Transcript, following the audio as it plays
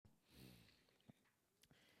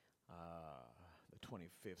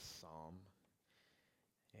25th Psalm.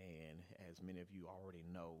 And as many of you already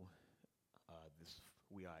know,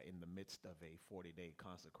 we are in the midst of a 40-day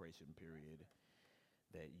consecration period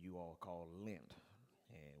that you all call Lent.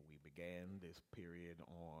 And we began this period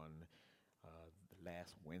on the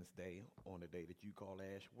last Wednesday, on the day that you call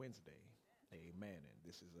Ash Wednesday. Amen. And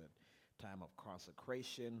this is a time of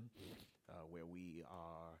consecration where we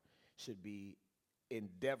should be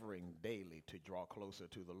endeavoring daily to draw closer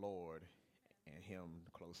to the Lord and Him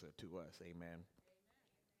closer to us. Amen.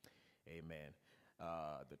 Amen.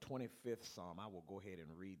 The 25th Psalm, I will go ahead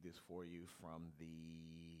and read this for you from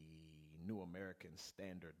the New American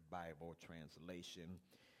Standard Bible translation.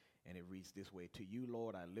 And it reads this way: To you,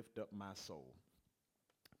 Lord, I lift up my soul.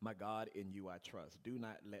 My God, in you I trust. Do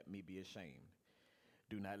not let me be ashamed.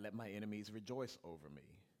 Do not let my enemies rejoice over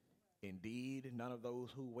me. Indeed, none of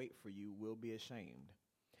those who wait for you will be ashamed.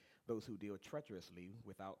 Those who deal treacherously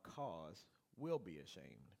without cause will be ashamed.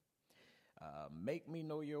 Make me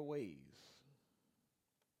know your ways.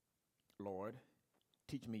 Lord,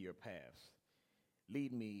 teach me your paths.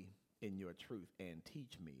 Lead me in your truth and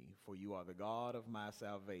teach me, for you are the God of my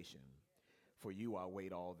salvation. For you I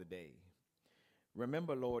wait all the day.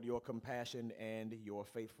 Remember, Lord, your compassion and your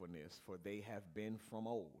faithfulness, for they have been from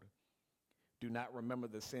old. Do not remember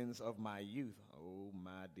the sins of my youth, oh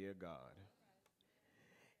my dear God,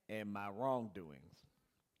 and my wrongdoings.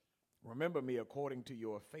 Remember me according to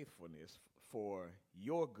your faithfulness, for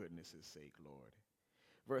your goodness' sake, Lord.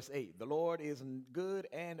 Verse 8, the Lord is good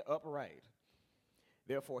and upright.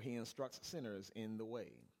 Therefore he instructs sinners in the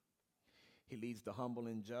way. He leads the humble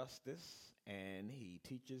in justice, and he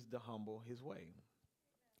teaches the humble his way.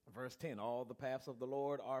 Verse 10, all the paths of the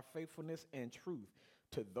Lord are faithfulness and truth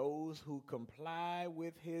to those who comply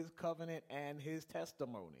with his covenant and his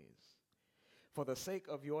testimonies. For the sake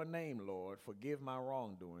of your name, Lord, forgive my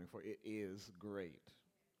wrongdoing, for it is great.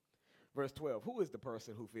 Verse 12, who is the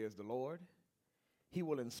person who fears the Lord? He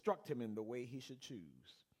will instruct him in the way he should choose.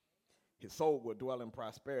 His soul will dwell in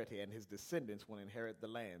prosperity, and his descendants will inherit the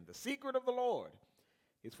land. The secret of the Lord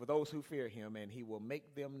is for those who fear him, and he will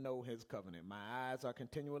make them know his covenant. My eyes are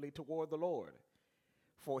continually toward the Lord,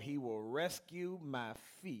 for he will rescue my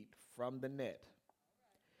feet from the net.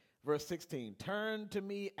 Verse 16, turn to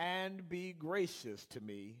me and be gracious to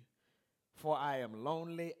me, for I am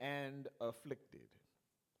lonely and afflicted.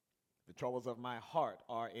 The troubles of my heart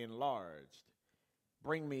are enlarged.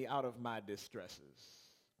 Bring me out of my distresses.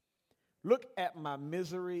 Look at my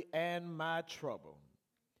misery and my trouble,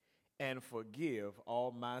 and forgive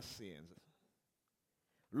all my sins.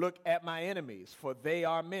 Look at my enemies, for they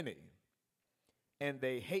are many, and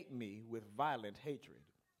they hate me with violent hatred.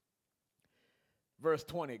 Verse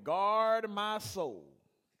 20, guard my soul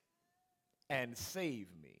and save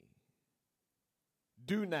me.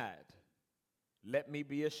 Do not let me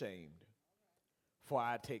be ashamed, for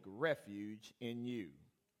I take refuge in you.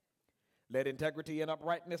 Let integrity and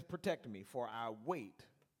uprightness protect me, for I wait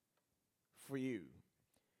for you.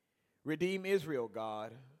 Redeem Israel,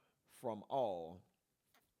 God, from all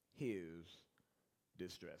his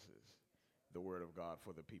distresses. The word of God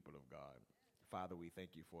for the people of God. Father, we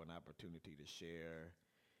thank you for an opportunity to share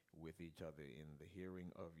with each other in the hearing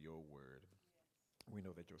of your word. We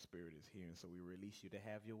know that your spirit is here, and so we release you to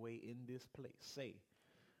have your way in this place. Say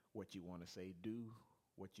what you want to say, do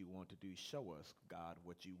what you want to do. Show us, God,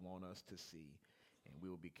 what you want us to see, and we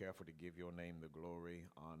will be careful to give your name the glory,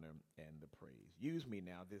 honor, and the praise. Use me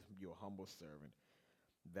now, this your humble servant,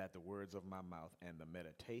 that the words of my mouth and the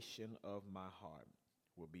meditation of my heart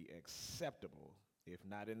will be acceptable, if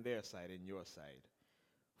not in their sight, in your sight.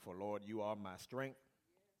 For, Lord, you are my strength,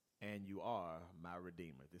 and you are my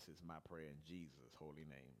redeemer. This is my prayer in Jesus' holy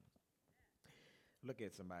name. Look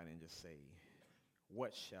at somebody and just say,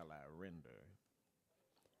 what shall I render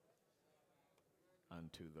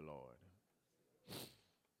unto the Lord?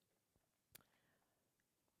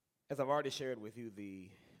 As I've already shared with you, the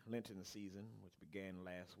Lenten season, which began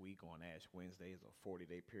last week on Ash Wednesday, is a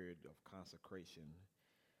 40-day period of consecration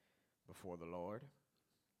before the Lord.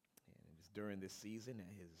 And it is during this season,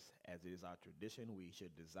 as it is our tradition, we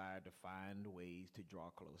should desire to find ways to draw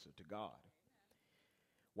closer to God.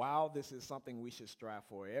 While this is something we should strive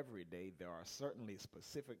for every day, there are certainly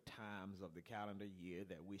specific times of the calendar year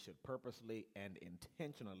that we should purposely and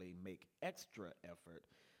intentionally make extra effort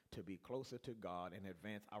to be closer to God and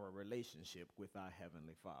advance our relationship with our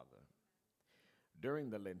Heavenly Father. During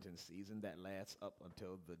the Lenten season that lasts up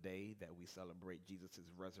until the day that we celebrate Jesus'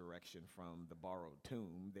 resurrection from the borrowed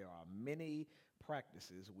tomb, there are many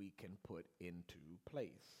practices we can put into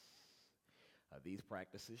place. These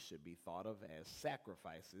practices should be thought of as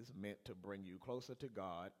sacrifices meant to bring you closer to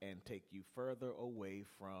God and take you further away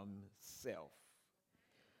from self.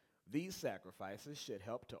 These sacrifices should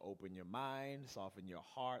help to open your mind, soften your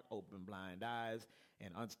heart, open blind eyes,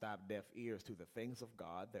 and unstop deaf ears to the things of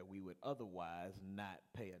God that we would otherwise not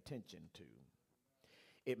pay attention to.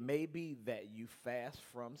 It may be that you fast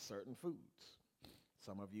from certain foods.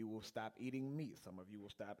 Some of you will stop eating meat. Some of you will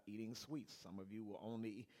stop eating sweets. Some of you will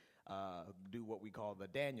only do what we call the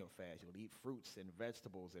Daniel fast. You'll eat fruits and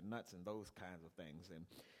vegetables and nuts and those kinds of things. And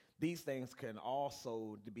these things can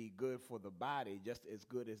also be good for the body just as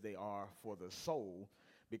good as they are for the soul,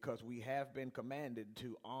 because we have been commanded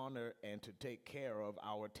to honor and to take care of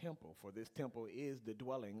our temple, for this temple is the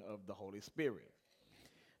dwelling of the Holy Spirit.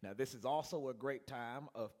 Now, this is also a great time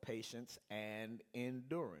of patience and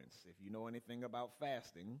endurance. If you know anything about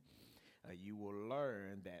fasting, you will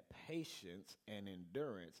learn that patience and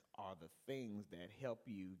endurance are the things that help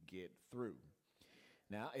you get through.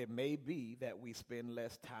 Now, it may be that we spend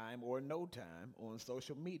less time or no time on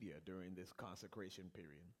social media during this consecration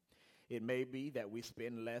period. It may be that we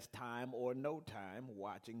spend less time or no time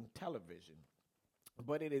watching television.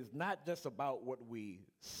 But it is not just about what we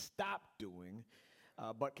stop doing,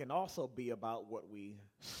 but can also be about what we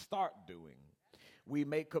start doing. We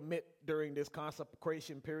may commit during this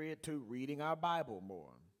consecration period to reading our Bible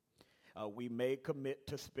more. We may commit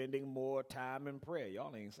to spending more time in prayer.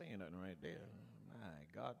 Y'all ain't saying nothing right there.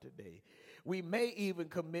 My God, today. We may even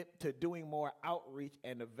commit to doing more outreach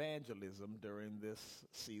and evangelism during this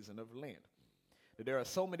season of Lent. There are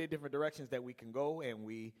so many different directions that we can go, and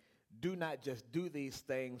we do not just do these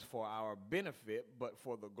things for our benefit, but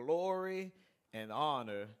for the glory and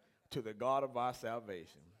honor to the God of our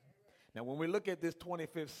salvation. Now, when we look at this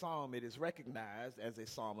 25th Psalm, it is recognized as a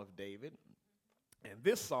Psalm of David. And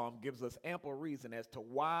this Psalm gives us ample reason as to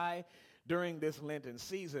why during this Lenten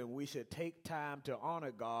season we should take time to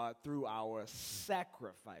honor God through our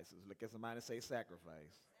sacrifices. Look at somebody and say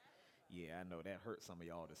sacrifice. Yeah, I know that hurt some of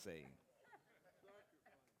y'all to say.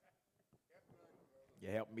 You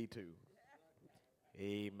help me too.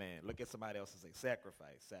 Amen. Look at somebody else and say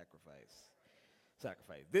sacrifice, sacrifice.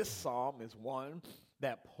 Sacrifice. This psalm is one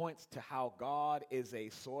that points to how God is a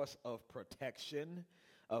source of protection,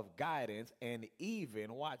 of guidance, and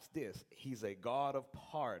even, watch this, he's a God of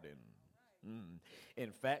pardon.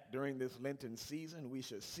 In fact, during this Lenten season, we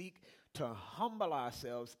should seek to humble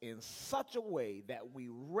ourselves in such a way that we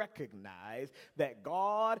recognize that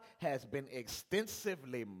God has been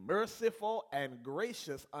extensively merciful and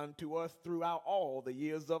gracious unto us throughout all the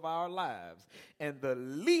years of our lives. And the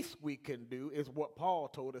least we can do is what Paul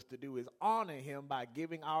told us to do, is honor him by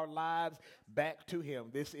giving our lives back to him.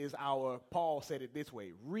 This is our, Paul said it this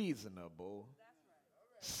way, reasonable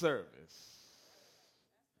service.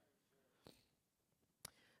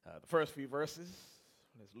 The first few verses,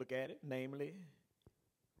 let's look at it, namely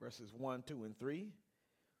verses 1, 2, and 3,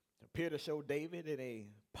 appear to show David in a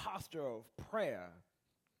posture of prayer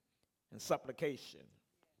and supplication.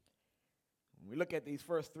 When we look at these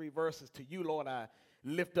first three verses, to you, Lord, I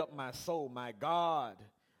lift up my soul, my God,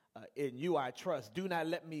 in you I trust. Do not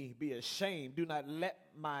let me be ashamed. Do not let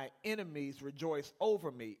my enemies rejoice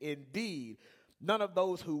over me. Indeed, none of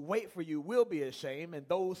those who wait for you will be ashamed, and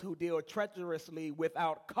those who deal treacherously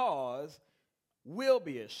without cause will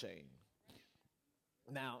be ashamed.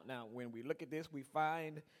 Now, when we look at this, we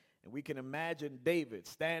find and we can imagine David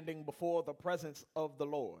standing before the presence of the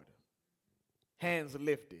Lord, hands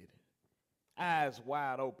lifted, eyes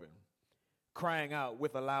wide open, crying out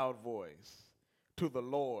with a loud voice to the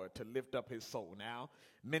Lord to lift up his soul. Now,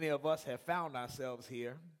 many of us have found ourselves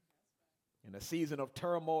here in a season of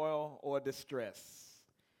turmoil or distress,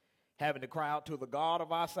 having to cry out to the God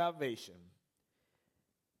of our salvation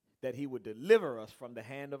that he would deliver us from the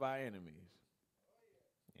hand of our enemies.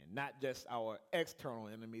 And not just our external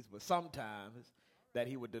enemies, but sometimes that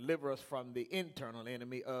he would deliver us from the internal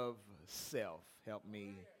enemy of self. Help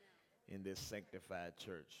me in this sanctified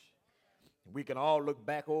church. We can all look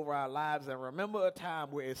back over our lives and remember a time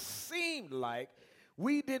where it seemed like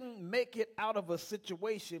we didn't make it out of a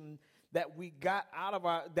situation that we got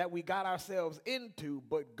ourselves into,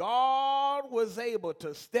 but God was able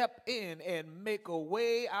to step in and make a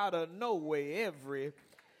way out of no way every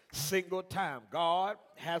single time. God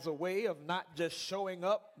has a way of not just showing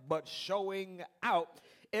up, but showing out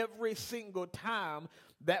every single time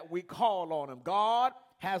that we call on him. God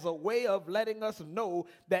has a way of letting us know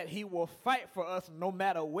that he will fight for us no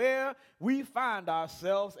matter where we find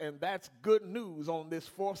ourselves, and that's good news on this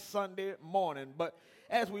fourth Sunday morning. But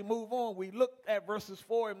as we move on, we look at verses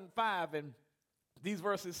 4 and 5, and These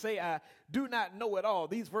verses say I do not know it all.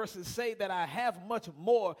 These verses say that I have much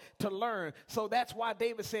more to learn. So that's why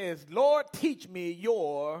David says, Lord, teach me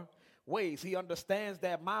your ways. He understands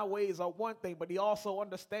that my ways are one thing, but he also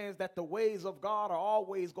understands that the ways of God are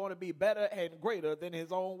always going to be better and greater than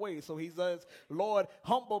his own ways. So he says, Lord,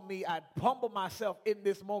 humble me. I humble myself in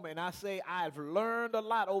this moment. And I say, I've learned a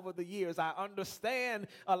lot over the years. I understand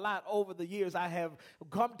a lot over the years. I have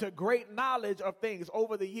come to great knowledge of things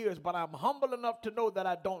over the years, but I'm humble enough to know that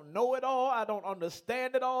I don't know it all. I don't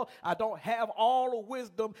understand it all. I don't have all the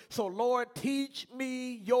wisdom. So Lord, teach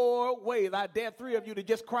me your ways. I dare three of you to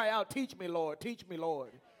just cry out, teach me, Lord. Teach me,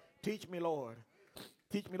 Lord. Teach me, Lord.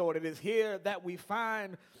 Teach me, Lord. It is here that we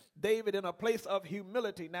find David in a place of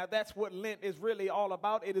humility. Now, that's what Lent is really all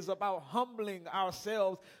about. It is about humbling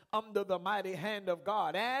ourselves under the mighty hand of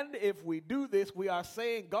God. And if we do this, we are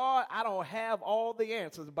saying, God, I don't have all the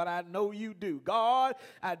answers, but I know you do. God,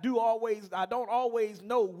 I don't always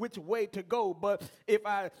know which way to go, but if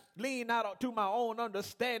I lean out to my own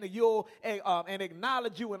understanding, and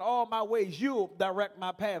acknowledge you in all my ways, you'll direct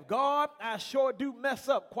my path. God, I sure do mess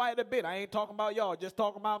up quite a bit. I ain't talking about y'all, just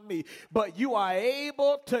talking about me. But you are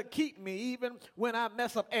able to keep me even when I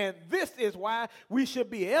mess up. And this is why we should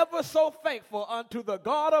be ever so thankful unto the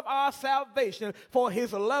God of our salvation for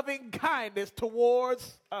his loving kindness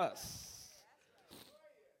towards us.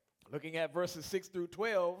 Looking at verses 6 through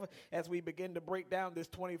 12, as we begin to break down this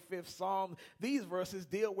 25th Psalm, these verses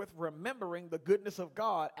deal with remembering the goodness of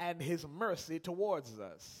God and his mercy towards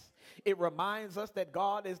us. It reminds us that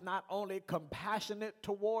God is not only compassionate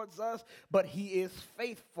towards us, but he is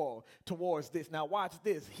faithful towards this. Now watch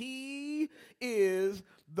this. He is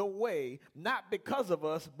the way, not because of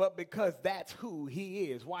us, but because that's who he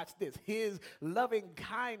is. Watch this. His loving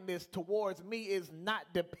kindness towards me is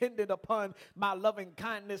not dependent upon my loving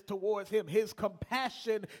kindness towards him. His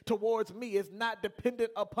compassion towards me is not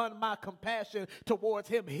dependent upon my compassion towards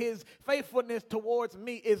him. His faithfulness towards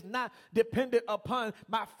me is not dependent upon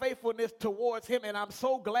my faithfulness towards him. And I'm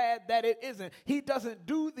so glad that it isn't. He doesn't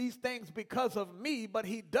do these things because of me, but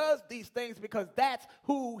he does these things because that's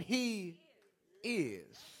who he is.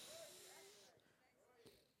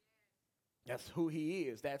 That's who he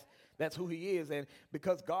is. That's who he is. And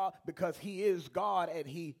because he is God and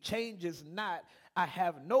he changes not, I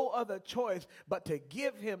have no other choice but to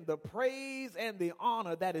give him the praise and the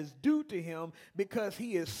honor that is due to him because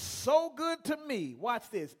he is so good to me. Watch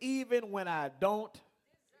this. Even when I don't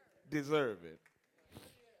deserve it.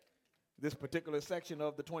 This particular section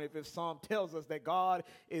of the 25th Psalm tells us that God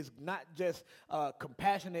is not just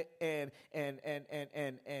compassionate and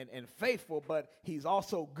faithful, but he's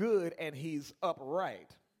also good and he's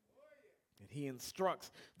upright. And he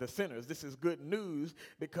instructs the sinners. This is good news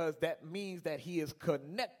because that means that he is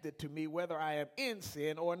connected to me whether I am in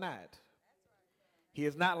sin or not. He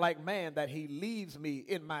is not like man that he leaves me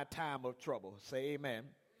in my time of trouble. Say amen.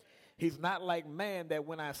 He's not like man that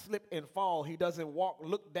when I slip and fall, he doesn't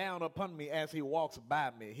look down upon me as he walks by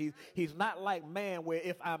me. He's not like man where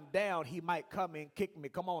if I'm down, he might come and kick me.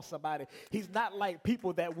 Come on, somebody. He's not like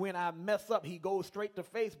people that when I mess up, he goes straight to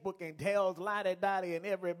Facebook and tells Lottie-Dottie and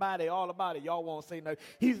everybody all about it. Y'all won't say nothing.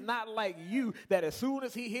 He's not like you that as soon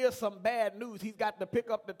as he hears some bad news, he's got to pick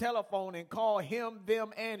up the telephone and call him,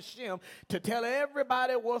 them, and Shem to tell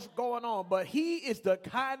everybody what's going on. But he is the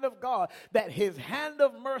kind of God that his hand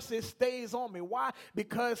of mercy stays on me. Why?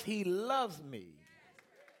 Because he loves me.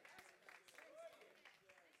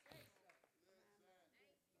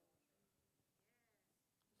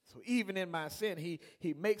 So even in my sin,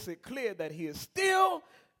 he makes it clear that he is still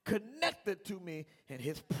connected to me, and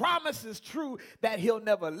his promise is true that he'll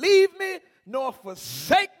never leave me nor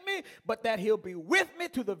forsake me, but that he'll be with me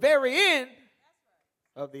to the very end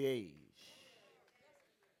of the age.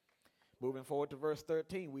 Moving forward to verse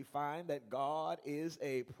 13, we find that God is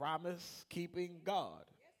a promise-keeping God.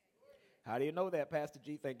 How do you know that, Pastor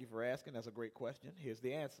G? Thank you for asking. That's a great question. Here's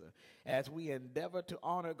the answer. As we endeavor to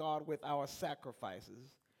honor God with our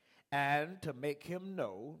sacrifices and to make him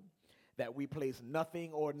know that we place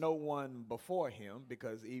nothing or no one before him,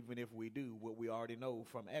 because even if we do, what we already know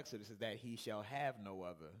from Exodus is that he shall have no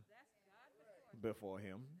other before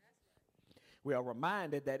him. We are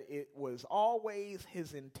reminded that it was always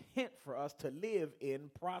his intent for us to live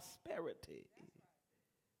in prosperity.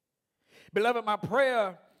 Beloved, my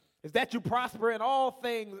prayer is that you prosper in all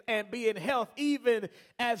things and be in health even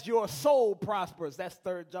as your soul prospers. That's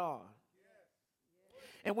 3 John.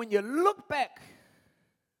 And when you look back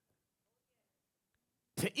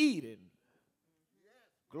to Eden,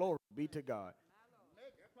 glory be to God.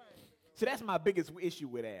 See, that's my biggest issue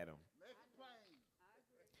with Adam.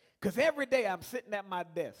 Because every day I'm sitting at my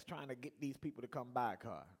desk trying to get these people to come buy a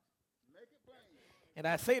car. And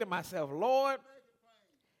I say to myself, Lord,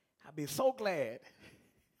 I'll be so glad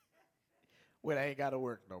when I ain't got to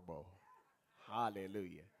work no more.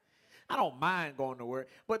 Hallelujah. I don't mind going to work,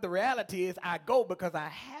 but the reality is I go because I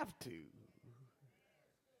have to.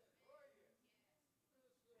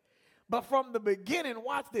 But from the beginning,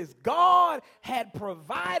 watch this, God had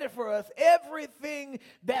provided for us everything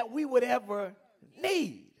that we would ever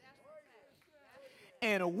need.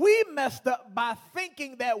 And we messed up by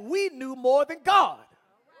thinking that we knew more than God.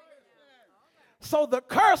 So the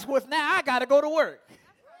curse was, now I got to go to work.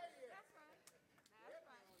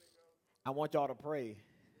 I want y'all to pray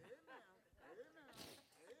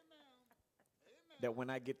that when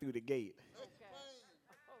I get through the gate,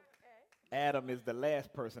 Adam is the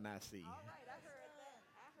last person I see.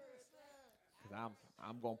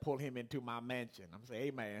 I'm going to pull him into my mansion. I'm saying,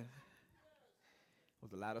 hey, man,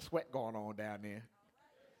 there's a lot of sweat going on down there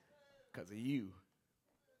because of you,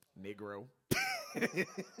 Negro.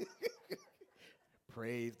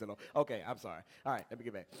 Praise the Lord. Okay, I'm sorry. All right, let me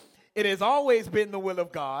get back. It has always been the will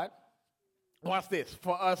of God, watch this,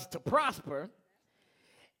 for us to prosper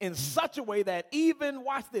in such a way that even,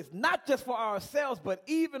 watch this, not just for ourselves, but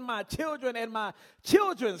even my children and my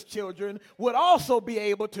children's children would also be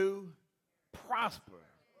able to prosper.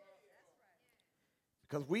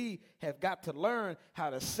 Because we have got to learn how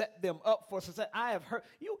to set them up for success. I have heard,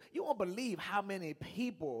 you won't believe how many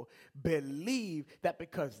people believe that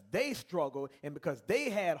because they struggled and because they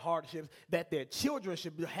had hardships, that their children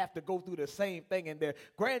should have to go through the same thing and their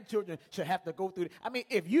grandchildren should have to go through it. I mean,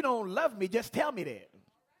 if you don't love me, just tell me that.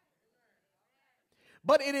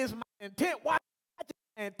 But it is my intent.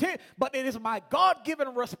 But it is my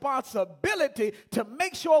God-given responsibility to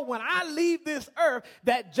make sure when I leave this earth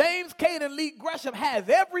that James Caden Lee Gresham has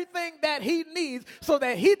everything that he needs so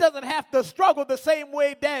that he doesn't have to struggle the same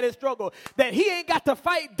way Daddy struggled. That he ain't got to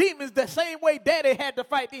fight demons the same way Daddy had to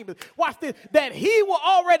fight demons. Watch this. That he will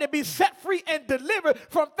already be set free and delivered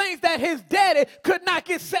from things that his daddy could not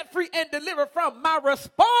get set free and delivered from. My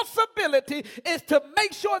responsibility is to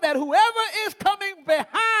make sure that whoever is coming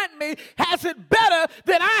behind me has it better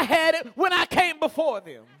than I had it when I came before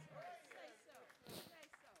them.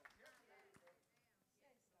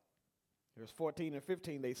 Verse 14 and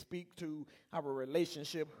 15, they speak to our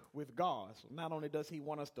relationship with God. So not only does he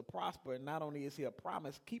want us to prosper, and not only is he a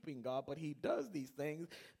promise-keeping God, but he does these things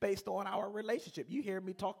based on our relationship. You hear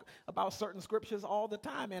me talk about certain scriptures all the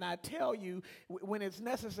time, and I tell you when it's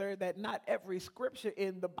necessary that not every scripture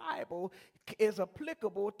in the Bible is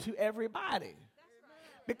applicable to everybody.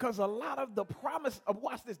 Because a lot of the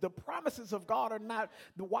the promises of God are not,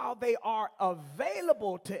 while they are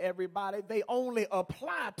available to everybody, they only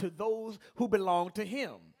apply to those who belong to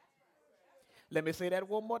him. Let me say that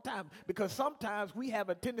one more time, because sometimes we have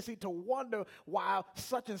a tendency to wonder why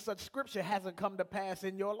such and such scripture hasn't come to pass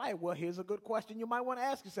in your life. Well, here's a good question you might want to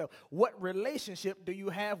ask yourself. What relationship do you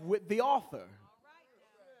have with the author?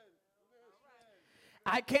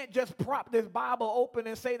 I can't just prop this Bible open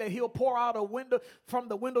and say that he'll pour out a window from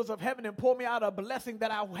the windows of heaven and pour me out a blessing that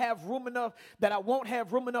I have room enough, that I won't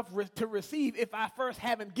have room enough to receive if I first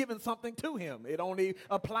haven't given something to him. It only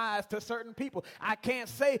applies to certain people. I can't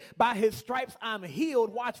say by his stripes I'm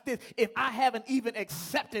healed, watch this, if I haven't even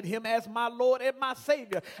accepted him as my Lord and my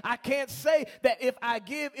Savior. I can't say that if I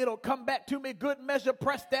give, it'll come back to me good measure,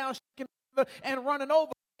 pressed down, shaken and running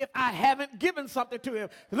over, if I haven't given something to him.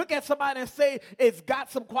 Look at somebody and say, it's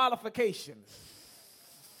got some qualifications.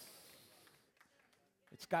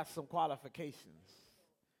 It's got some qualifications.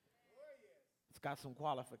 It's got some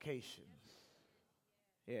qualifications.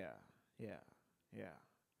 Yeah.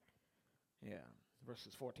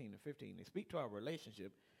 Verses 14 and 15, they speak to our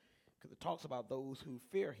relationship because it talks about those who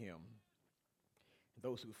fear him.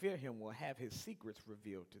 Those who fear him will have his secrets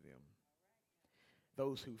revealed to them.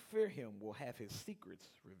 Those who fear him will have his secrets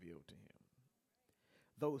revealed to him.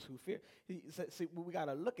 Those who fear. See, we got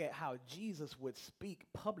to look at how Jesus would speak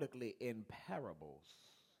publicly in parables.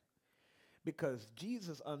 Because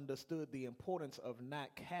Jesus understood the importance of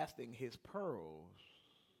not casting his pearls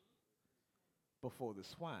before the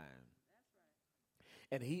swine.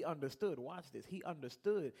 And he understood, watch this, he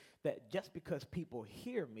understood that just because people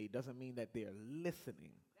hear me doesn't mean that they're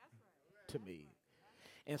listening to me.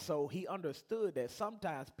 And so he understood that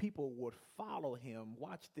sometimes people would follow him,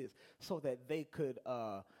 watch this, so that they could,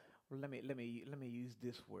 let me use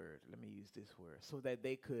this word, so that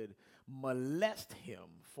they could molest him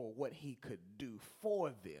for what he could do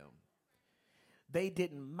for them. They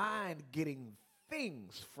didn't mind getting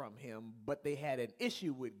things from him, but they had an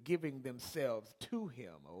issue with giving themselves to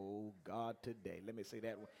him. Oh, God, today. Let me say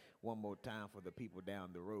that one more time for the people down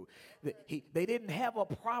the road. They didn't have a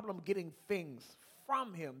problem getting things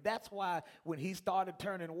from him. That's why when he started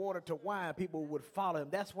turning water to wine, people would follow him.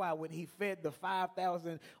 That's why when he fed the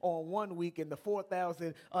 5,000 on one week and the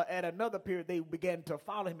 4,000 at another period, they began to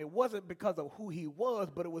follow him. It wasn't because of who he was,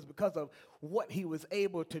 but it was because of what he was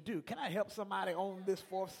able to do. Can I help somebody on this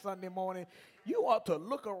fourth Sunday morning? You ought to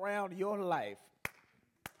look around your life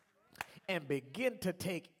and begin to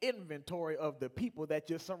take inventory of the people that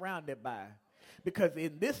you're surrounded by. Because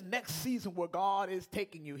in this next season where God is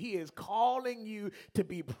taking you, he is calling you to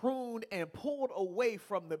be pruned and pulled away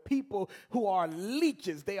from the people who are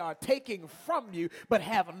leeches. They are taking from you but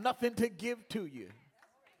have nothing to give to you.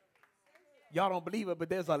 Y'all don't believe it, but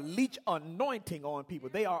there's a leech anointing on people.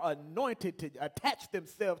 They are anointed to attach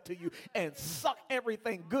themselves to you and suck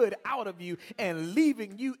everything good out of you and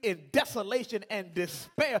leaving you in desolation and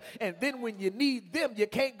despair. And then when you need them, you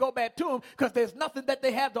can't go back to them because there's nothing that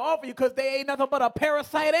they have to offer you because they ain't nothing but a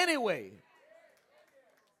parasite anyway.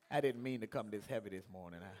 I didn't mean to come this heavy this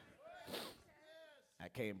morning. I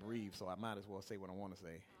can't breathe, so I might as well say what I want to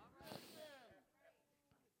say.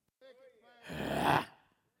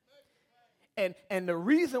 And the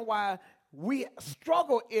reason why we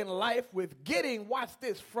struggle in life with getting, watch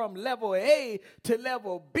this, from level A to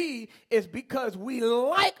level B is because we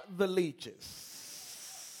like the leeches.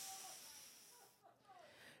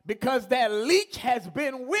 Because that leech has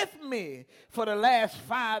been with me for the last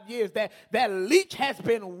 5 years. That leech has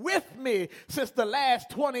been with me since the last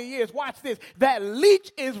 20 years. Watch this. That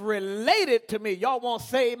leech is related to me. Y'all won't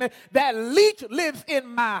say amen. That leech lives in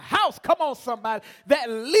my house. Come on, somebody. That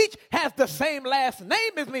leech has the same last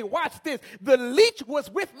name as me. Watch this. The leech was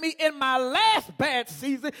with me in my last bad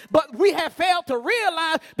season, but we have failed to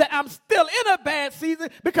realize that I'm still in a bad season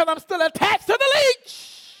because I'm still attached to the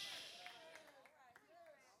leech.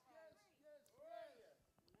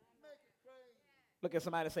 Look at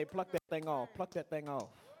somebody and say, pluck that thing off. Pluck that thing off.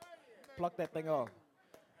 Pluck that thing off.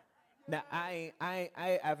 Now,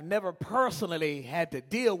 I've never personally had to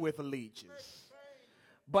deal with leeches.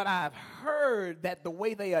 But I've heard that the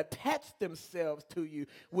way they attach themselves to you,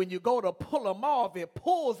 when you go to pull them off, it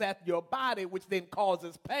pulls at your body, which then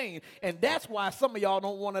causes pain. And that's why some of y'all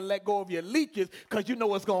don't want to let go of your leeches, because you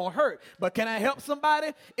know it's going to hurt. But can I help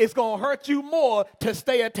somebody? It's going to hurt you more to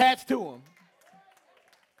stay attached to them.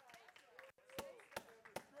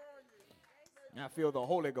 I feel the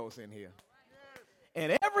Holy Ghost in here.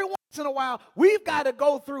 And every once in a while, we've got to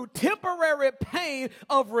go through temporary pain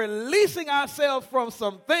of releasing ourselves from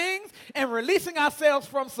some things and releasing ourselves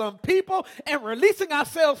from some people and releasing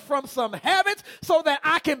ourselves from some habits so that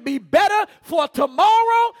I can be better for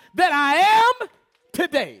tomorrow than I am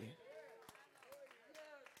today.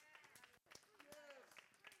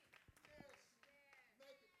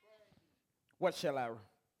 What shall I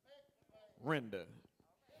render?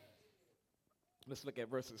 Let's look at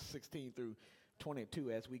verses 16 through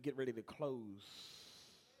 22 as we get ready to close.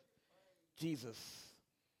 Jesus,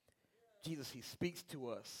 he speaks to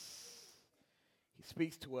us. He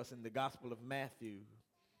speaks to us in the Gospel of Matthew.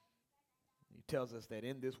 He tells us that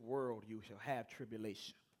in this world you shall have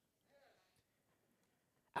tribulation.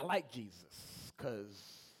 I like Jesus because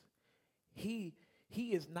he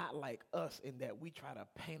is not like us in that we try to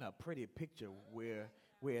paint a pretty picture where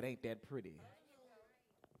it ain't that pretty.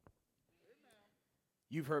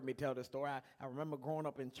 You've heard me tell this story. I remember growing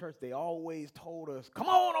up in church, they always told us, come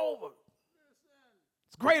on over.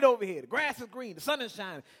 It's great over here. The grass is green. The sun is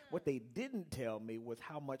shining. What they didn't tell me was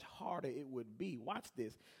how much harder it would be. Watch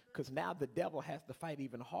this, because now the devil has to fight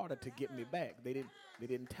even harder to get me back. They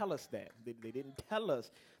didn't tell us that. They didn't tell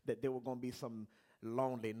us that there were going to be some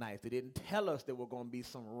lonely nights. They didn't tell us there were going to be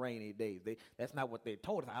some rainy days. That's not what they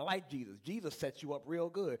told us. I like Jesus. Jesus sets you up real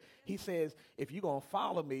good. He says, if you're going to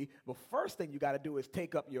follow me, the first thing you got to do is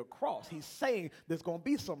take up your cross. He's saying there's going to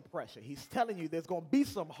be some pressure. He's telling you there's going to be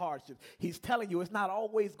some hardship. He's telling you it's not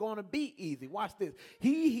always going to be easy. Watch this.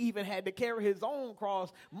 He even had to carry his own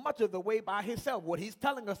cross much of the way by himself. What he's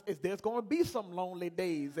telling us is there's going to be some lonely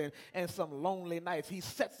days and some lonely nights. He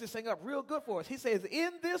sets this thing up real good for us. He says,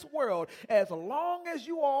 in this world, as long as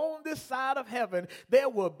you are on this side of heaven, there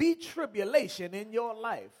will be tribulation in your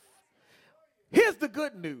life. Here's the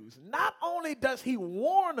good news. Not only does he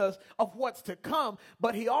warn us of what's to come,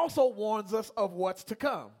 but he also warns us of what's to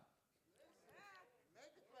come.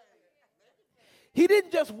 He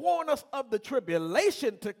didn't just warn us of the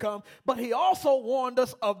tribulation to come, but he also warned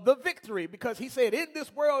us of the victory, because he said, in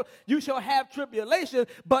this world you shall have tribulation,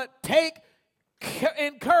 but take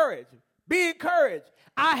courage. Be encouraged.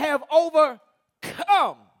 I have overcome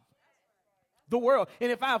overcome the world. And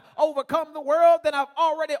if I've overcome the world, then I've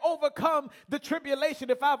already overcome the tribulation.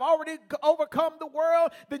 If I've already overcome the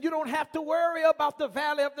world, then you don't have to worry about the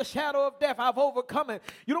valley of the shadow of death. I've overcome it.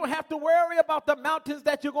 You don't have to worry about the mountains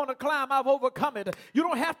that you're going to climb. I've overcome it. You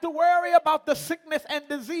don't have to worry about the sickness and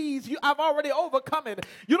disease. I've already overcome it.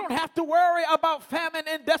 You don't have to worry about famine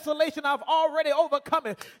and desolation. I've already overcome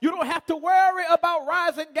it. You don't have to worry about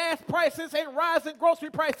rising gas prices and rising grocery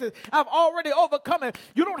prices. I've already overcome it.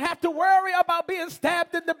 You don't have to worry about being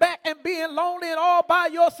stabbed in the back and being lonely and all by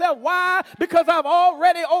yourself. Why? Because I've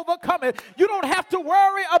already overcome it. You don't have to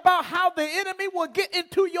worry about how the enemy will get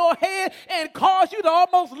into your head and cause you to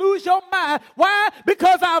almost lose your mind. Why?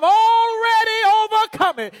 Because I've already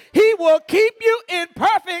overcome it. He will keep you in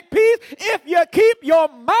perfect peace if you keep your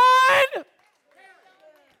mind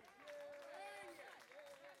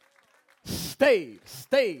stayed.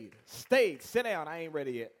 Sit down. I ain't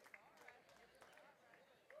ready yet.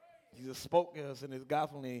 Jesus spoke to us in his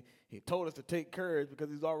gospel, and he told us to take courage because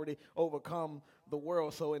he's already overcome the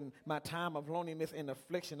world. So in my time of loneliness and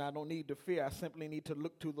affliction, I don't need to fear. I simply need to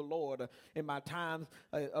look to the Lord. In my times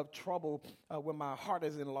of trouble, when my heart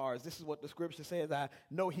is enlarged, this is what the scripture says. I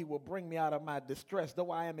know he will bring me out of my distress, though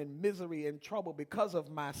I am in misery and trouble because of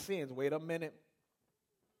my sins. Wait a minute.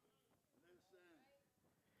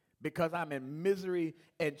 Because I'm in misery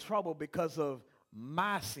and trouble because of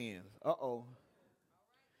my sins. Uh-oh.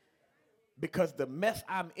 Because the mess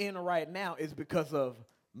I'm in right now is because of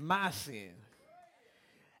my sins.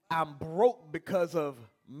 I'm broke because of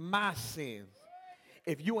my sins.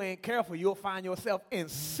 If you ain't careful, you'll find yourself in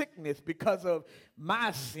sickness because of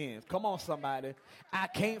my sins. Come on, somebody. I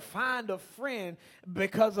can't find a friend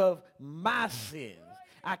because of my sins.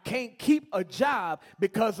 I can't keep a job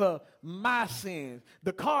because of my sins.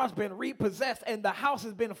 The car's been repossessed and the house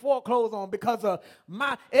has been foreclosed on because of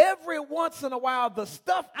my. Every once in a while, the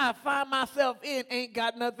stuff I find myself in ain't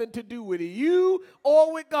got nothing to do with you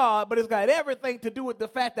or with God, but it's got everything to do with the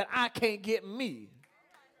fact that I can't get me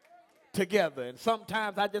together. And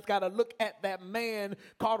sometimes I just got to look at that man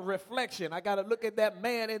called reflection. I got to look at that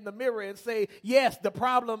man in the mirror and say, yes, the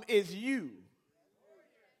problem is you.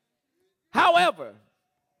 However,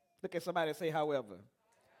 look at somebody and say, however.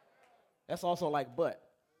 That's also like but.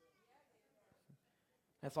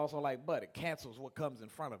 That's also like but. It cancels what comes in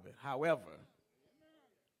front of it. However,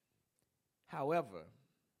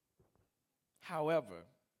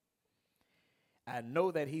 I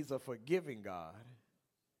know that he's a forgiving God.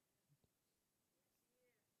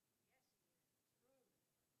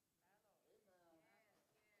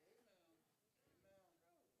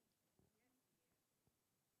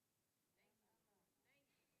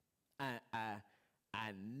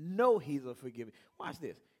 I know he's a forgiving. Watch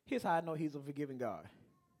this. Here's how I know he's a forgiving God.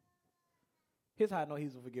 Here's how I know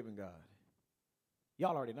he's a forgiving God.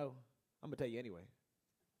 Y'all already know. I'm going to tell you anyway.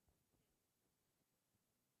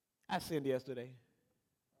 I sinned yesterday.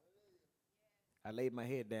 I laid my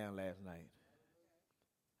head down last night.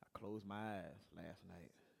 I closed my eyes last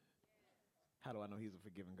night. How do I know he's a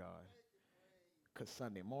forgiving God? Because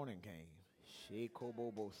Sunday morning came.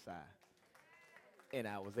 Shekobobosai. And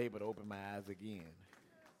I was able to open my eyes again.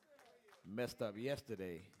 Messed up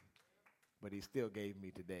yesterday, but he still gave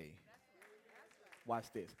me today. Watch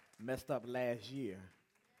this. Messed up last year,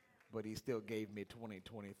 but he still gave me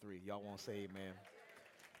 2023. Y'all won't say amen.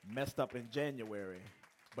 Messed up in January,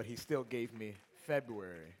 but he still gave me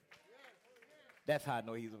February. That's how I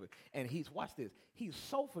know he's a, and he's, watch this, he's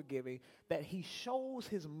so forgiving that he shows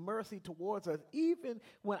his mercy towards us even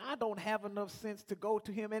when I don't have enough sense to go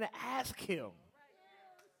to him and ask him.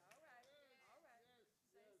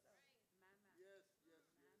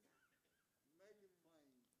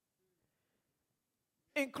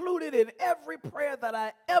 Included in every prayer that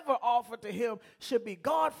I ever offer to him should be,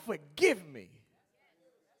 God, forgive me.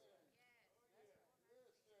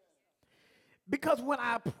 Because when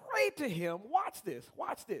I pray to him, watch this.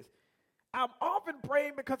 I'm often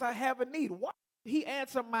praying because I have a need. Why did he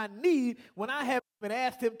answer my need when I haven't even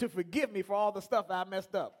asked him to forgive me for all the stuff that I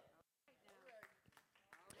messed up?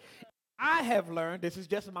 I have learned,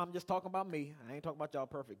 I'm just talking about me. I ain't talking about y'all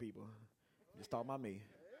perfect people. I'm just talking about me.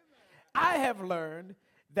 I have learned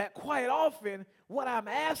that quite often what I'm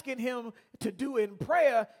asking him to do in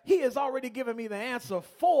prayer, he has already given me the answer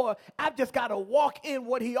for. I've just got to walk in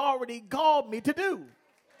what he already called me to do.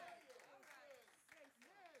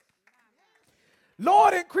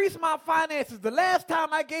 Lord, increase my finances. The last time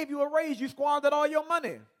I gave you a raise, you squandered all your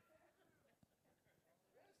money.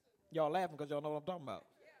 Y'all laughing because y'all know what I'm talking about.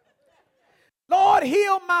 Lord,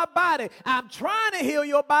 heal my body. I'm trying to heal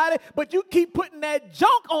your body, but you keep putting that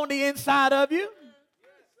junk on the inside of you.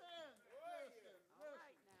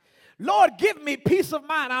 Lord, give me peace of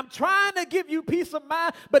mind. I'm trying to give you peace of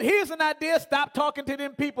mind, but here's an idea. Stop talking to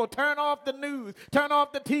them people. Turn off the news. Turn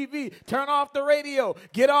off the TV. Turn off the radio.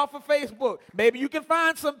 Get off of Facebook. Maybe you can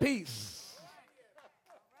find some peace.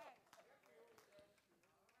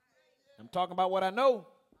 I'm talking about what I know.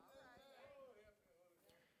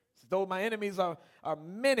 Though my enemies are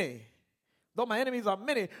many,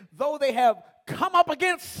 though they have come up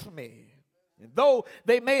against me, and though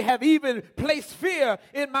they may have even placed fear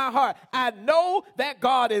in my heart, I know that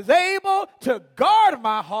God is able to guard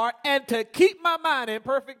my heart and to keep my mind in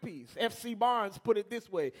perfect peace. F.C. Barnes put it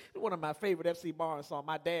this way. One of my favorite F.C. Barnes songs.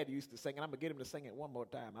 My dad used to sing it. I'm going to get him to sing it one more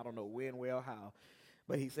time. I don't know when, where, or how.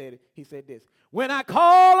 But he said this. When I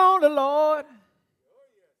call on the Lord,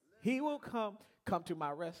 he will come to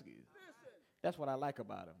my rescue. That's what I like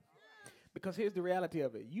about him. Because here's the reality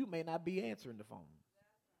of it. You may not be answering the phone.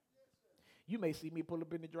 You may see me pull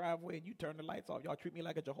up in the driveway and you turn the lights off. Y'all treat me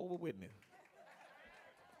like a Jehovah's Witness.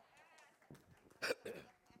 I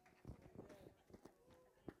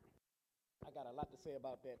got a lot to say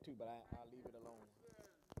about that too, but I'll leave it alone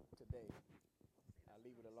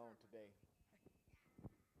today.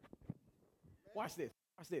 Watch this.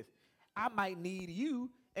 I might need you,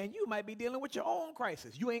 and you might be dealing with your own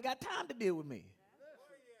crisis. You ain't got time to deal with me.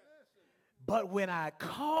 But when I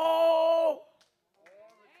call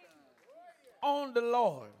on the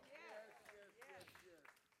Lord,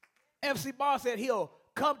 F.C. Barr said he'll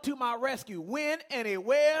come to my rescue when,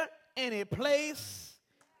 anywhere, any place,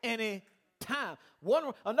 any time.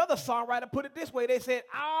 Another songwriter put it this way. They said,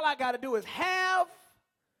 all I got to do is have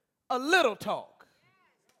a little talk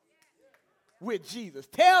with Jesus.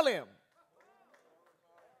 Tell him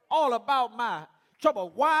all about my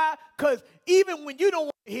trouble. Why? Because even when you don't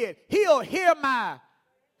want to hear it, he'll hear my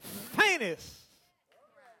faintest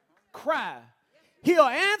cry. He'll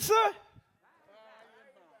answer.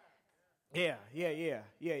 Yeah.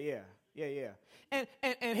 And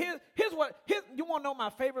here's what you want to know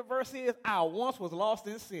my favorite verse is? I once was lost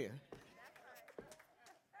in sin.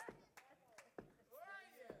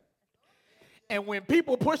 And when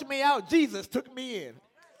people pushed me out, Jesus took me in.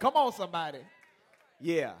 Come on, somebody.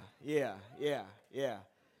 Yeah. He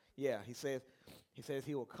says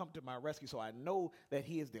he will come to my rescue, so I know that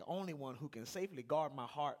he is the only one who can safely guard my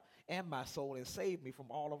heart and my soul and save me from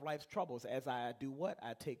all of life's troubles as I do what?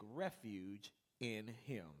 I take refuge in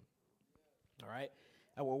him. All right?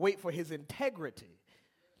 I will wait for his integrity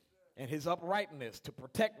and his uprightness to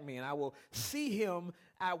protect me, and I will see him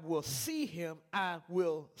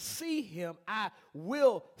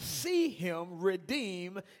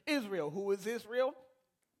redeem Israel. Who is Israel?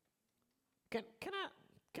 Can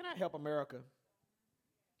I help America?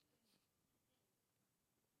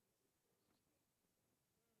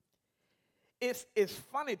 It's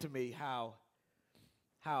funny to me how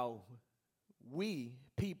we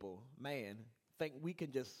people, man, think we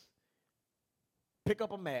can just pick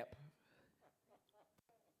up a map,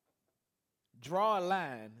 draw a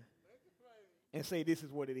line, and say this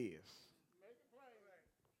is what it is.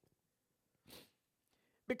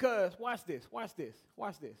 Because watch this.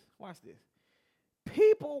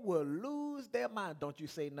 People will lose their mind. Don't you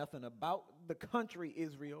say nothing about the country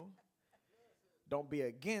Israel. Don't be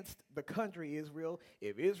against the country Israel.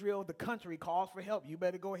 If Israel, the country, calls for help, you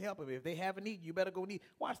better go help them. If they have a need, you better go need.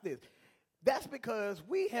 Watch this. That's because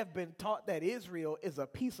we have been taught that Israel is a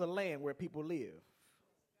piece of land where people live.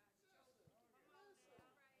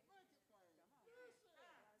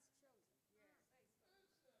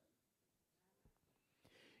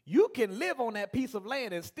 You can live on that piece of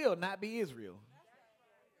land and still not be Israel.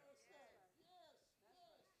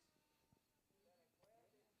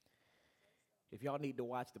 If y'all need to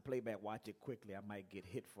watch the playback, watch it quickly. I might get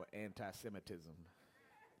hit for anti-Semitism.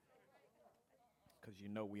 Because you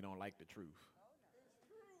know we don't like the truth.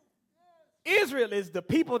 Israel is the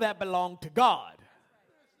people that belong to God.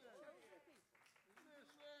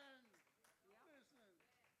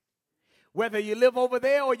 Whether you live over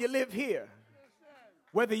there or you live here.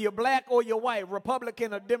 Whether you're black or you're white,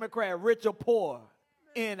 Republican or Democrat, rich or poor,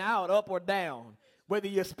 in, out, up or down. Whether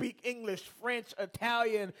you speak English, French,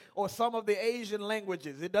 Italian, or some of the Asian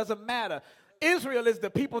languages, it doesn't matter. Israel is the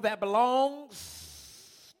people that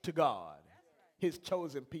belongs to God, his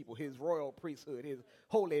chosen people, his royal priesthood, his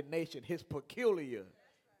holy nation, his peculiar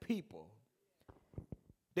people.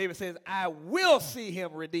 David says, I will see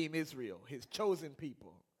him redeem Israel, his chosen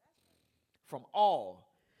people, from all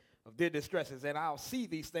of their distresses. And I'll see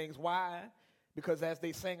these things. Why? Because as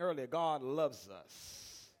they sang earlier, God loves us.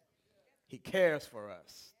 He cares for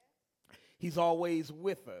us. He's always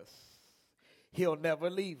with us. He'll never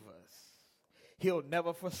leave us. He'll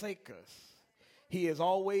never forsake us. He is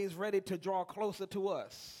always ready to draw closer to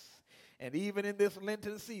us. And even in this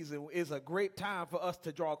Lenten season is a great time for us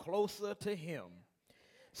to draw closer to him.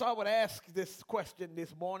 So I would ask this question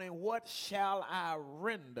this morning: what shall I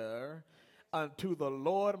render unto the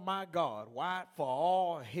Lord my God? Why? For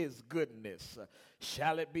all his goodness.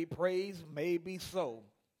 Shall it be praise? Maybe so.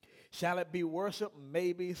 Shall it be worship?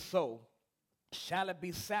 Maybe so. Shall it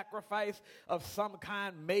be sacrifice of some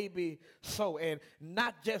kind? Maybe so. And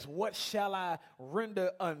not just what shall I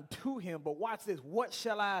render unto him, but watch this. What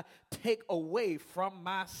shall I take away from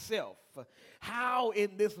myself? How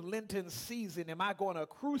in this Lenten season am I going to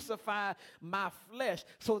crucify my flesh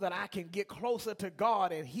so that I can get closer to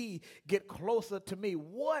God and he get closer to me?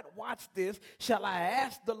 What, watch this, shall I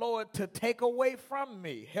ask the Lord to take away from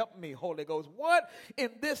me? Help me, Holy Ghost. What in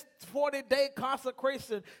this 40-day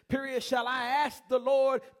consecration period shall I ask the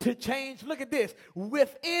Lord to change? Look at this,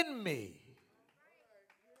 within me.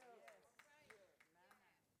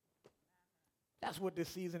 That's what this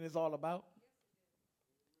season is all about.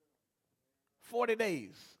 40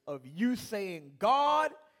 days of you saying,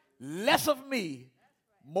 God, less of me,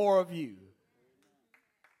 more of you.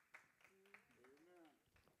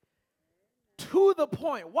 To the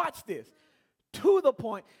point, watch this, to the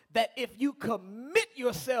point that if you commit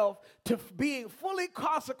yourself to being fully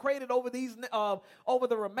consecrated over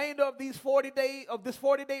the remainder of these 40 days, of this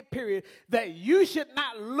 40-day period, that you should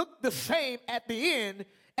not look the same at the end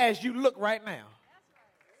as you look right now.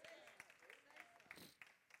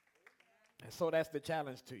 And so that's the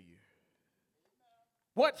challenge to you.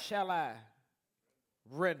 What shall I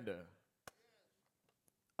render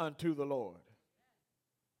unto the Lord?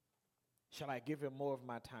 Shall I give him more of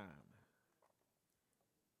my time?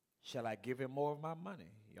 Shall I give him more of my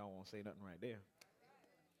money? Y'all won't say nothing right there.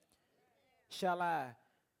 Shall I,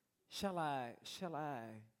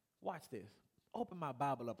 watch this. Open my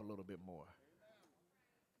Bible up a little bit more.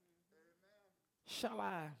 Shall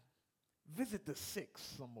I visit the sick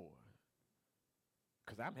some more?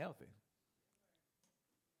 Because I'm healthy.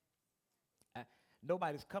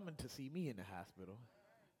 Nobody's coming to see me in the hospital.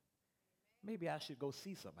 Maybe I should go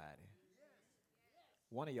see somebody.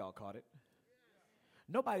 One of y'all caught it.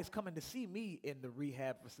 Nobody's coming to see me in the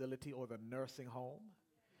rehab facility or the nursing home.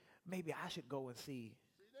 Maybe I should go and see.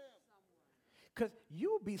 Because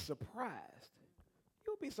you'll be surprised.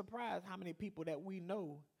 You'll be surprised how many people that we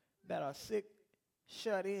know that are sick,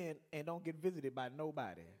 shut in, and don't get visited by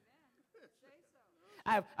nobody.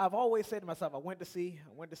 I've always said to myself, I went to see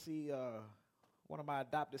one of my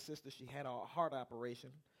adopted sisters. She had a heart operation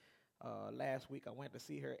last week. I went to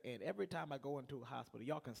see her, and every time I go into a hospital,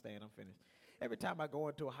 y'all can stand, I'm finished. Every time I go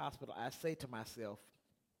into a hospital, I say to myself,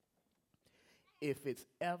 if it's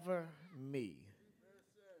ever me,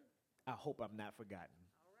 I hope I'm not forgotten.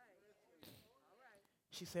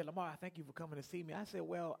 She said, Lamar, thank you for coming to see me. I said,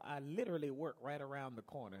 well, I literally work right around the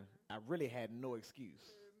corner. I really had no excuse.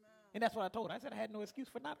 And that's what I told her. I said I had no excuse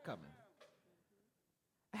for not coming.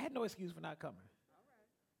 I had no excuse for not coming.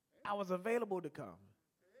 I was available to come.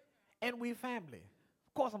 And we family.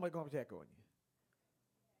 Of course I'm going to come check on you.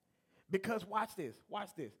 Because watch this.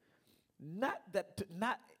 Not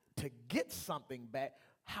to get something back.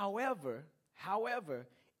 However,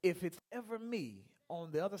 if it's ever me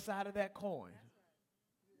on the other side of that coin,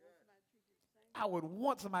 I would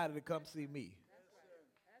want somebody to come see me.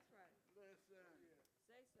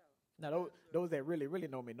 Now, those that really, really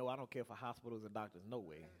know me know I don't care for hospitals and doctors, no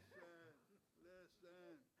way.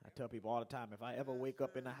 I tell people all the time, if I ever wake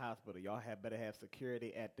up in a hospital, y'all better have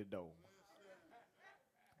security at the door.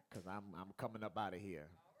 Because I'm coming up out of here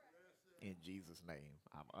in Jesus' name.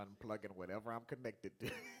 I'm unplugging whatever I'm connected to.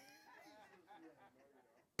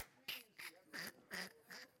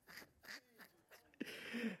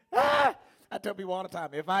 I tell people all the time,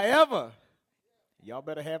 if I ever, y'all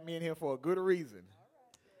better have me in here for a good reason.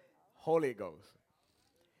 Holy Ghost.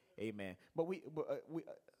 Amen. But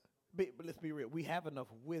let's be real. We have enough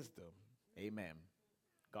wisdom. Amen.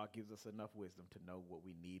 God gives us enough wisdom to know what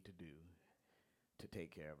we need to do to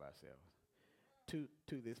take care of ourselves.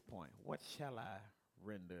 To this point, what shall I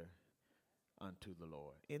render unto the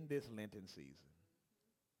Lord in this Lenten season?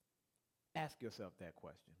 Ask yourself that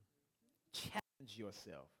question. Challenge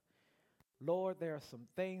yourself. Lord, there are some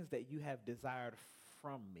things that you have desired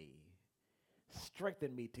from me.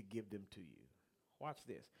 Strengthen me to give them to you. Watch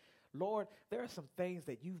this. Lord, there are some things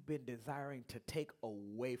that you've been desiring to take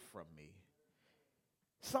away from me.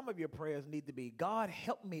 Some of your prayers need to be, God,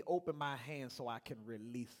 help me open my hands so I can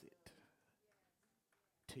release it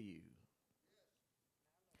to you.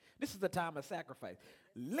 This is the time of sacrifice.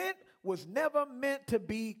 Lent was never meant to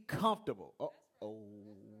be comfortable.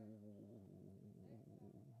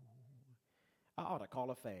 I ought to call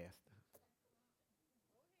a fast.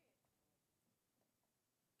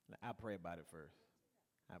 I pray about it first.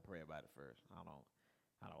 I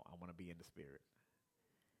want to be in the spirit.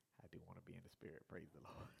 I do want to be in the spirit. Praise the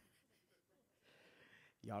Lord.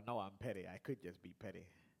 Y'all know I'm petty. I could just be petty.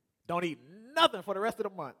 Don't eat nothing for the rest of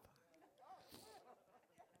the month.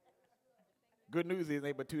 Good news is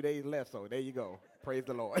ain't but 2 days left, so there you go. Praise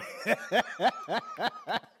the Lord.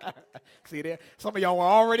 See there? Some of y'all were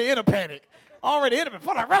already in a panic. Already in a panic.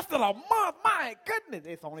 For the rest of the month, my goodness.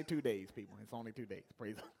 It's only 2 days, people. It's only 2 days.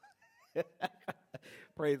 Praise the Lord.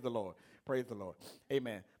 Praise the Lord. Praise the Lord.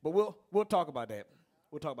 Amen. But we'll talk about that.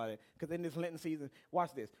 We'll talk about it. Because in this Lenten season,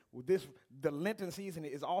 watch this. The Lenten season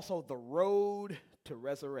is also the road to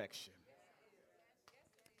resurrection.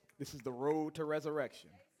 This is the road to resurrection.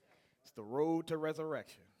 It's the road to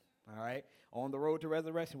resurrection. All right? On the road to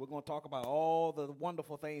resurrection, we're going to talk about all the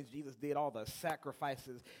wonderful things Jesus did, all the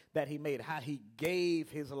sacrifices that he made, how he gave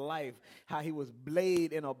his life, how he was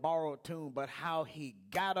laid in a borrowed tomb, but how he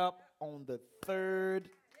got up on the third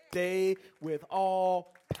day with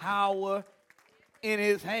all power in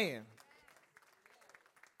his hand.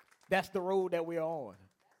 That's the road that we're on.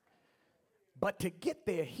 But to get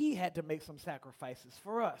there, he had to make some sacrifices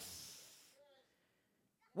for us.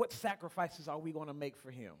 What sacrifices are we going to make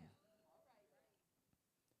for him?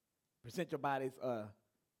 Present your bodies a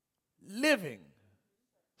living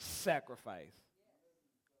sacrifice,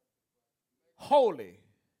 holy,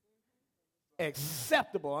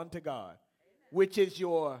 acceptable unto God, which is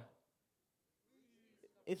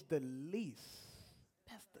it's the least.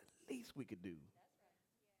 That's the least we could do.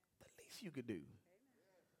 The least you could do.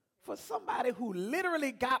 For somebody who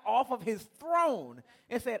literally got off of his throne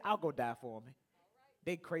and said, I'll go die for him.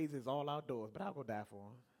 They crazy as all outdoors, but I'll go die for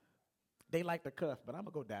them. They like to cuss, but I'm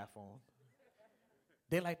going to go die for them.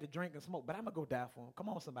 They like to drink and smoke, but I'm going to go die for them. Come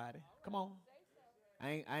on, somebody. Come on.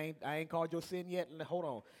 I ain't called your sin yet. Hold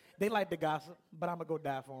on. They like to gossip, but I'm going to go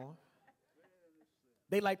die for them.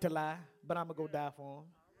 They like to lie, but I'm going to go die for them.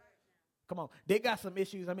 Come on. They got some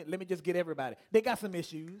issues. Let me just get everybody. They got some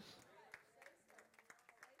issues.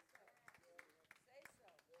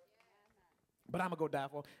 But I'm going to go die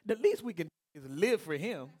for them. The least we can do is live for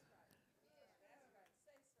him.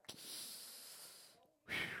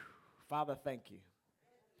 Father, thank you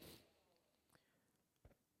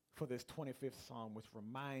for this 25th Psalm, which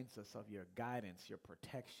reminds us of your guidance, your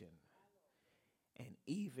protection, and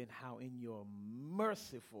even how in your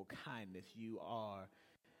merciful kindness you are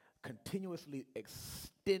continuously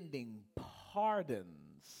extending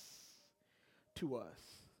pardons to us.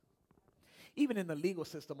 Even in the legal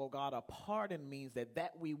system, oh God, a pardon means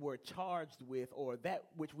that we were charged with, or that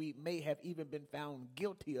which we may have even been found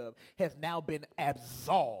guilty of, has now been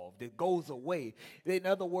absolved. It goes away. In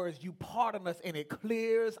other words, you pardon us and it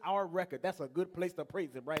clears our record. That's a good place to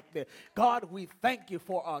praise him right there. God, we thank you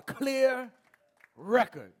for a clear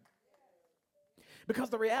record.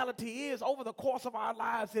 Because the reality is, over the course of our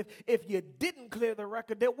lives, if you didn't clear the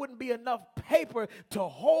record, there wouldn't be enough paper to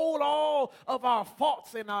hold all of our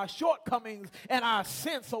faults and our shortcomings and our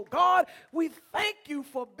sins. So God, we thank you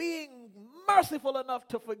for being merciful enough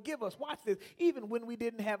to forgive us. Watch this, even when we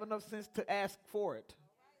didn't have enough sense to ask for it.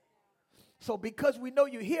 So because we know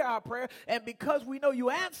you hear our prayer, and because we know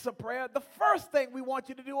you answer prayer, the first thing we want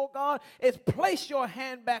you to do, oh God, is place your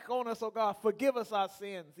hand back on us, oh God. Forgive us our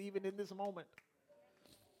sins, even in this moment.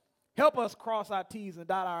 Help us cross our T's and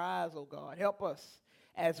dot our I's, oh God. Help us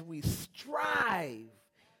as we strive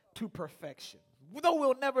to perfection. Though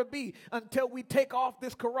we'll never be until we take off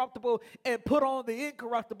this corruptible and put on the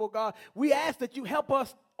incorruptible, God, we ask that you help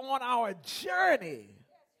us on our journey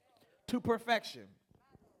to perfection.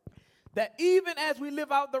 That even as we live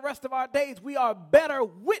out the rest of our days, we are better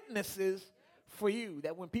witnesses for you,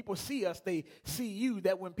 that when people see us, they see you,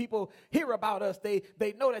 that when people hear about us, they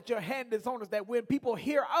know that your hand is on us, that when people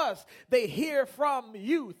hear us, they hear from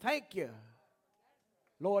you. Thank you,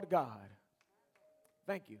 Lord God.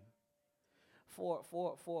 Thank you for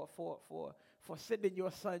sending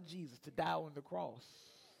your son Jesus to die on the cross.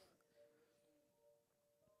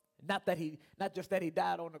 Not just that he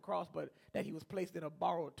died on the cross, but that he was placed in a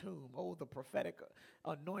borrowed tomb. Oh, the prophetic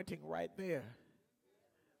anointing right there.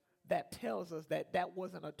 That tells us that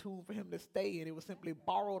wasn't a tomb for him to stay in. It was simply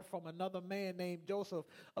borrowed from another man named Joseph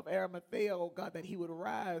of Arimathea, oh God, that he would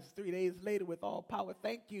rise 3 days later with all power.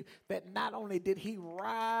 Thank you that not only did he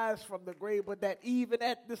rise from the grave, but that even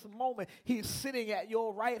at this moment, he's sitting at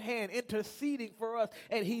your right hand interceding for us.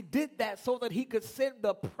 And he did that so that he could send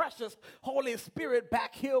the precious Holy Spirit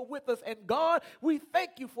back here with us. And God, we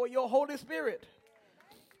thank you for your Holy Spirit.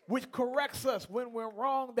 which corrects us when we're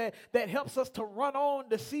wrong, that helps us to run on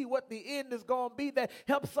to see what the end is going to be, that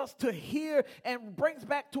helps us to hear and brings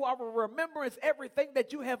back to our remembrance everything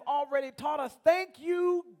that you have already taught us. Thank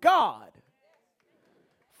you, God,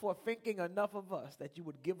 for thinking enough of us that you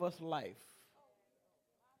would give us life.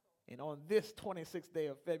 And on this 26th day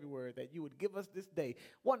of February, that you would give us this day,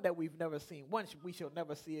 one that we've never seen, one we shall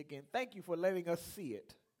never see again. Thank you for letting us see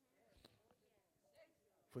it.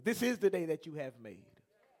 For this is the day that you have made.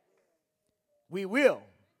 We will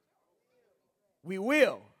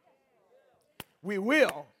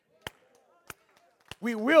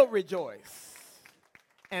rejoice,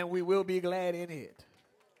 and we will be glad in it.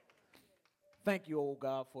 Thank you, oh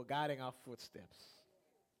God, for guiding our footsteps.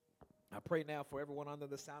 I pray now for everyone under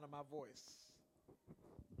the sound of my voice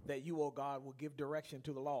that you, oh God, will give direction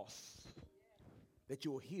to the lost, that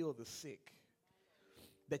you will heal the sick,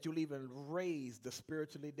 that you'll even raise the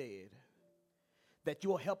spiritually dead, that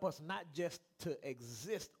you'll help us not just to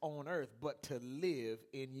exist on earth, but to live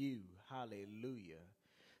in you. Hallelujah.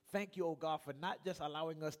 Thank you, oh God, for not just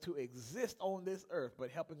allowing us to exist on this earth,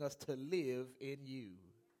 but helping us to live in you.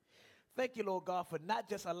 Thank you, Lord God, for not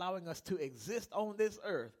just allowing us to exist on this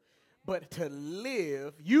earth, but to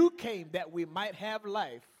live. You came that we might have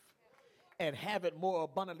life and have it more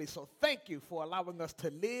abundantly. So thank you for allowing us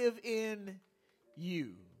to live in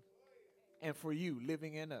you and for you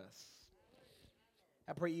living in us.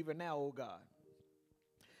 I pray even now, oh God,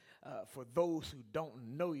 for those who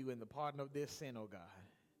don't know you in the pardon of their sin, oh God.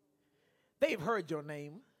 They've heard your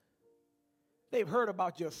name. They've heard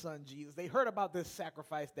about your son, Jesus. They heard about this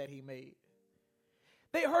sacrifice that he made.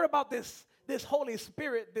 They heard about this Holy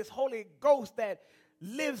Spirit, this Holy Ghost that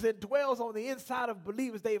lives and dwells on the inside of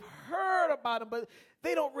believers. They've heard about him, but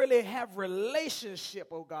they don't really have relationship,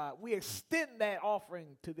 oh God. We extend that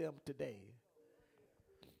offering to them today.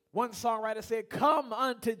 One songwriter said, come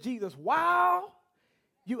unto Jesus while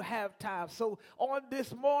you have time. So on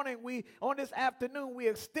this morning, on this afternoon, we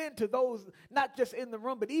extend to those, not just in the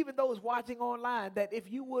room, but even those watching online, that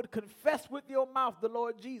if you would confess with your mouth the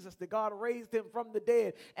Lord Jesus, that God raised him from the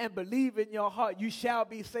dead, and believe in your heart, you shall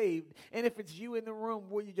be saved. And if it's you in the room,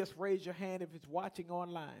 will you just raise your hand? If it's watching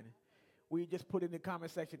online, will you just put in the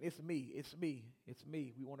comment section, it's me, it's me, it's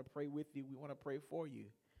me. We want to pray with you. We want to pray for you.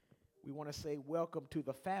 We want to say welcome to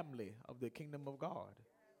the family of the kingdom of God.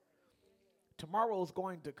 Tomorrow is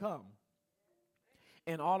going to come,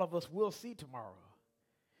 and all of us will see tomorrow.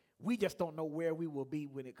 We just don't know where we will be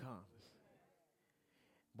when it comes.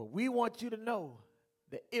 But we want you to know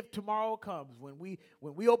that if tomorrow comes, when we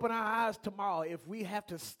open our eyes tomorrow, if we have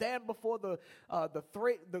to stand before the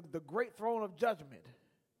great throne of judgment,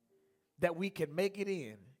 that we can make it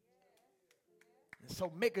in. And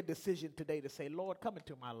so make a decision today to say, Lord, come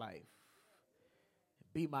into my life.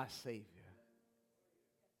 Be my Savior.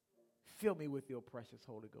 Fill me with your precious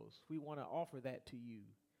Holy Ghost. We want to offer that to you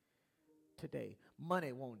today.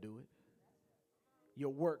 Money won't do it.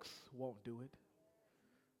 Your works won't do it.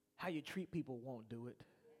 How you treat people won't do it.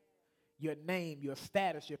 Your name, your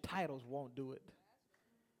status, your titles won't do it.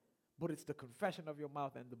 But it's the confession of your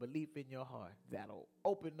mouth and the belief in your heart that'll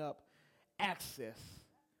open up access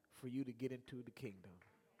for you to get into the kingdom.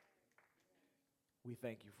 We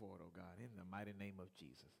thank you for it, oh God, in the mighty name of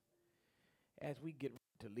Jesus. As we get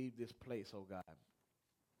to leave this place, oh God,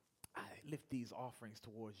 I lift these offerings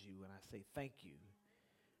towards you and I say thank you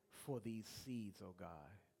for these seeds, oh God.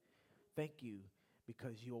 Thank you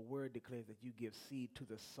because your word declares that you give seed to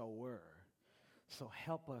the sower. So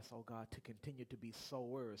help us, oh God, to continue to be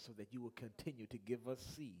sowers so that you will continue to give us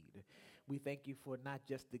seed. We thank you for not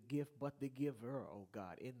just the gift, but the giver, oh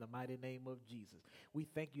God, in the mighty name of Jesus. We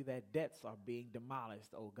thank you that debts are being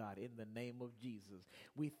demolished, oh God, in the name of Jesus.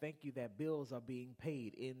 We thank you that bills are being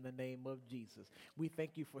paid in the name of Jesus. We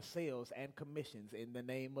thank you for sales and commissions in the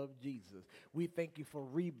name of Jesus. We thank you for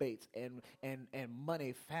rebates and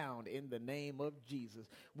money found in the name of Jesus.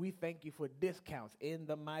 We thank you for discounts in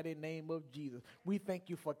the mighty name of Jesus. We thank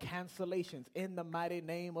you for cancellations in the mighty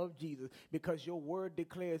name of Jesus, because your word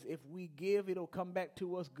declares if we give, it'll come back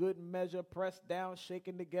to us, good measure, pressed down,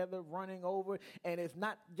 shaken together, running over. And it's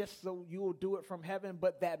not just so you'll do it from heaven,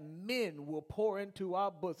 but that men will pour into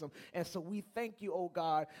our bosom. And so we thank you, oh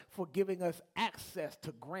God, for giving us access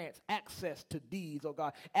to grants, access to deeds, oh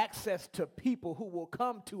God, access to people who will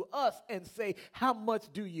come to us and say, how much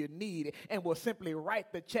do you need? And we'll simply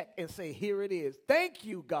write the check and say, here it is. Thank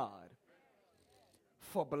you, God,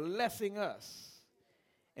 for blessing us.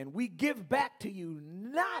 And we give back to you,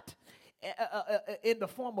 not in the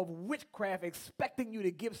form of witchcraft, expecting you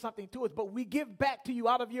to give something to us, but we give back to you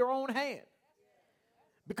out of your own hand.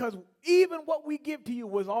 Because even what we give to you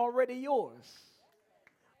was already yours.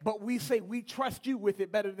 But we say we trust you with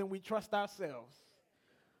it better than we trust ourselves.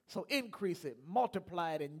 So increase it,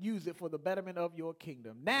 multiply it, and use it for the betterment of your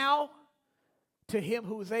kingdom. Now, to him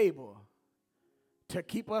who's able to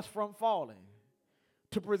keep us from falling,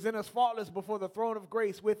 to present us faultless before the throne of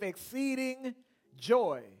grace with exceeding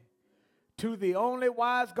joy, to the only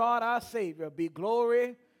wise God, our Savior, be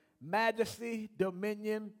glory, majesty,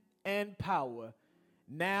 dominion, and power,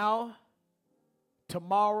 now,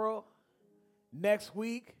 tomorrow, next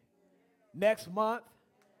week, next month,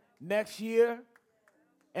 next year,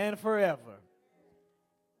 and forever.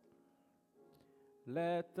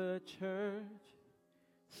 Let the church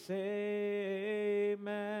say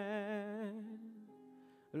amen.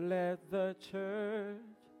 Let the church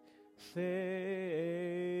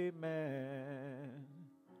say amen.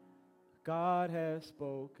 God has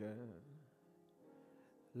spoken.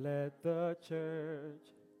 Let the church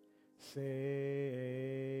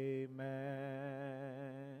say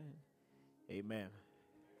amen. Amen.